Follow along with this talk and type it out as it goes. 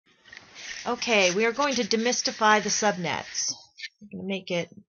Okay, we are going to demystify the subnets. We're going to make it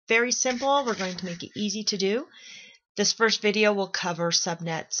very simple. We're going to make it easy to do. This first video will cover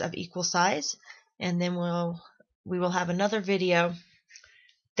subnets of equal size, and then we will have another video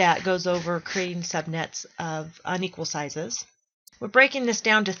that goes over creating subnets of unequal sizes. We're breaking this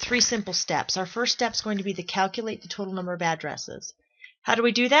down to 3 simple steps. Our first step is going to be to calculate the total number of addresses. How do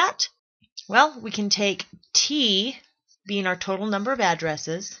we do that? Well, we can take T being our total number of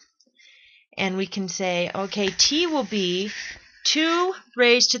addresses, and we can say, okay, T will be 2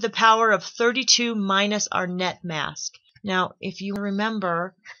 raised to the power of 32 minus our net mask. Now, if you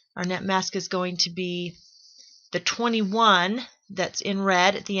remember, our net mask is going to be the 21 that's in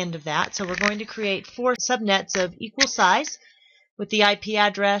red at the end of that. So we're going to create 4 subnets of equal size with the IP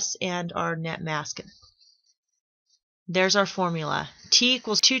address and our net mask. There's our formula. T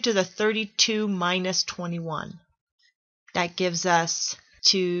equals 2 to the 32 minus 21. That gives us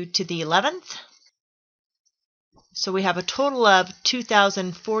 2 to the 11th. So we have a total of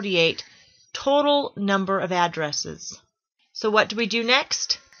 2,048 total number of addresses. So what do we do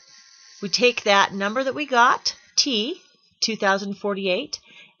next? We take that number that we got, T, 2,048,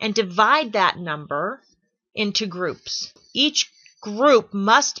 and divide that number into groups. Each group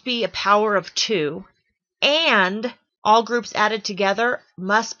must be a power of 2, and all groups added together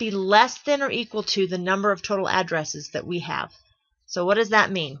must be less than or equal to the number of total addresses that we have. So what does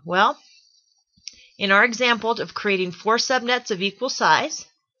that mean? Well, in our example of creating 4 subnets of equal size,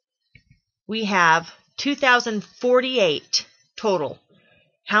 we have 2,048 total.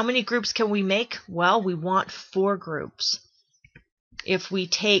 How many groups can we make? Well, we want 4 groups. If we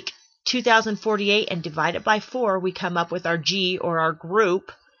take 2,048 and divide it by 4, we come up with our G, or our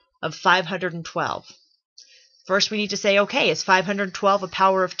group, of 512. First, we need to say, okay, is 512 a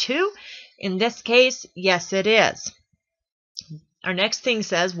power of 2? In this case, yes, it is. Our next thing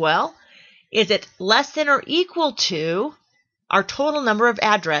says, well, is it less than or equal to our total number of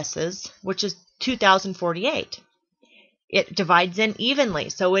addresses, which is 2,048? It divides in evenly,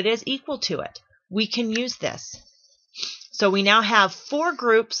 so it is equal to it. We can use this. So we now have 4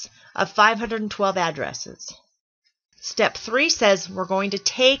 groups of 512 addresses. Step 3 says we're going to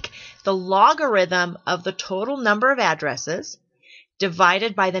take the logarithm of the total number of addresses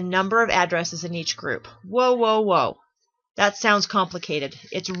divided by the number of addresses in each group. Whoa, whoa, whoa. That sounds complicated.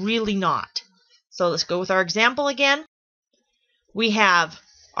 It's really not. So let's go with our example again. We have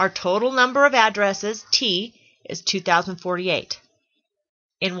our total number of addresses, T, is 2,048.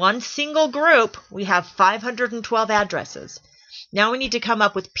 In one single group, we have 512 addresses. Now we need to come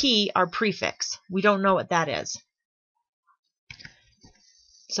up with P, our prefix. We don't know what that is.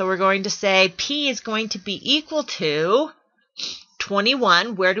 So we're going to say P is going to be equal to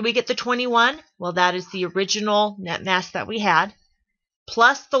 21. Where do we get the 21? Well, that is the original net mask that we had,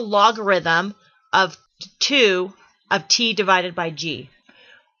 plus the logarithm of 2 of T divided by G,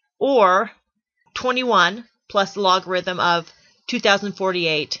 or 21 plus the logarithm of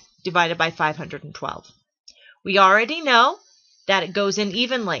 2,048 divided by 512. We already know that it goes in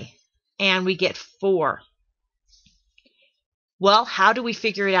evenly, and we get 4. Well, how do we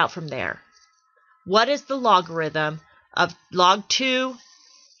figure it out from there? What is the logarithm of log 2,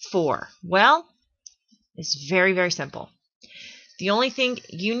 4? Well, it's very, very simple. The only thing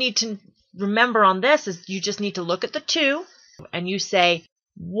you need to remember on this is you just need to look at the 2, and you say,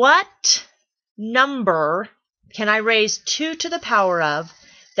 what number can I raise 2 to the power of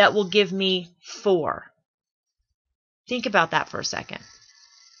that will give me 4? Think about that for a second.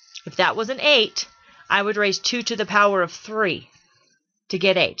 If that was an 8, I would raise 2 to the power of 3 to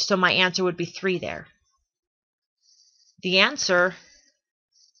get 8. So my answer would be 3 there. The answer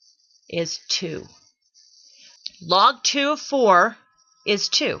is 2. Log 2 of 4 is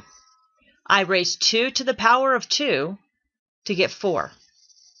 2. I raised 2 to the power of 2 to get 4.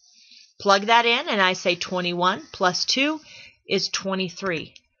 Plug that in, and I say 21 plus 2 is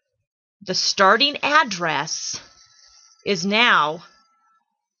 23. The starting address is now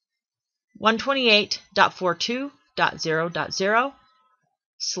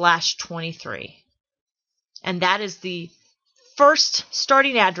 128.42.0.0/23. And that is the first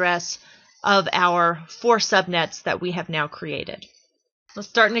starting address of our 4 subnets that we have now created. Let's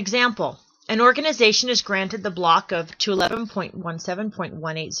start an example. An organization is granted the block of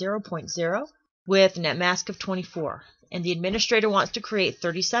 211.17.180.0 with net mask of 24, and the administrator wants to create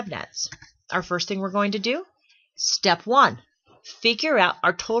 30 subnets. Our first thing we're going to do, step 1, figure out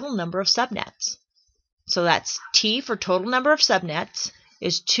our total number of subnets. So that's T for total number of subnets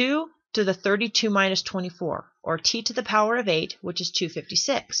is 2 to the 32 minus 24, or T to the power of 8, which is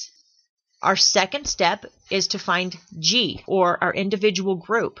 256. Our second step is to find G, or our individual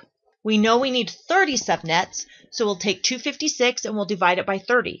group. We know we need 30 subnets, so we'll take 256 and we'll divide it by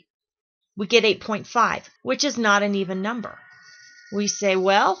 30. We get 8.5, which is not an even number. We say,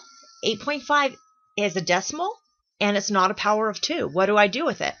 well, 8.5 is a decimal, and it's not a power of 2. What do I do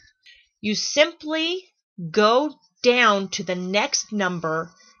with it? You simply go down to the next number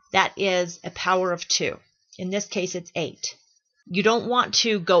that is a power of 2. In this case, it's 8. You don't want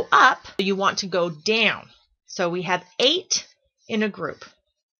to go up, you want to go down. So we have 8 in a group.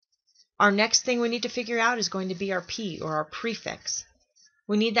 Our next thing we need to figure out is going to be our P, or our prefix.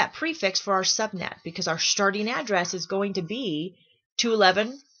 We need that prefix for our subnet because our starting address is going to be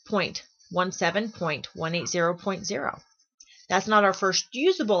 211.17.180.0. That's not our first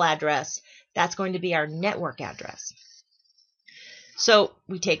usable address. That's going to be our network address. So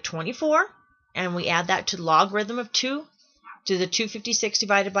we take 24 and we add that to the logarithm of 2 to the 256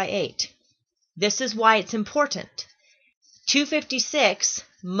 divided by 8. This is why it's important. 256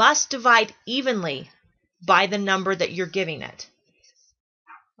 must divide evenly by the number that you're giving it.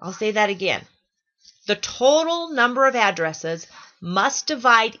 I'll say that again. The total number of addresses must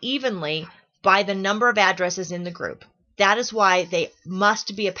divide evenly by the number of addresses in the group. That is why they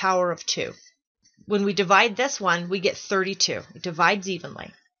must be a power of 2. When we divide this one, we get 32. It divides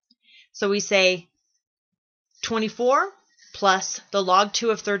evenly. So we say 24 plus the log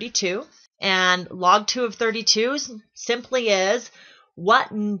 2 of 32. And log 2 of 32 simply is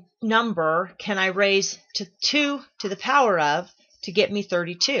what number can I raise to 2 to the power of to get me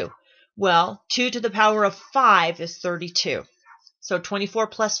 32? Well, 2 to the power of 5 is 32. So 24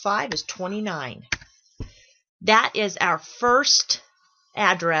 plus 5 is 29. That is our first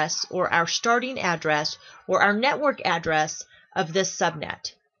address, or our starting address, or our network address of this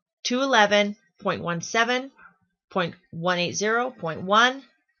subnet.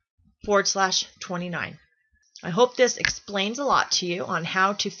 211.17.180.1/29. I hope this explains a lot to you on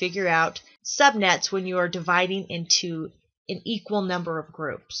how to figure out subnets when you are dividing into an equal number of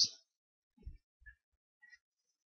groups.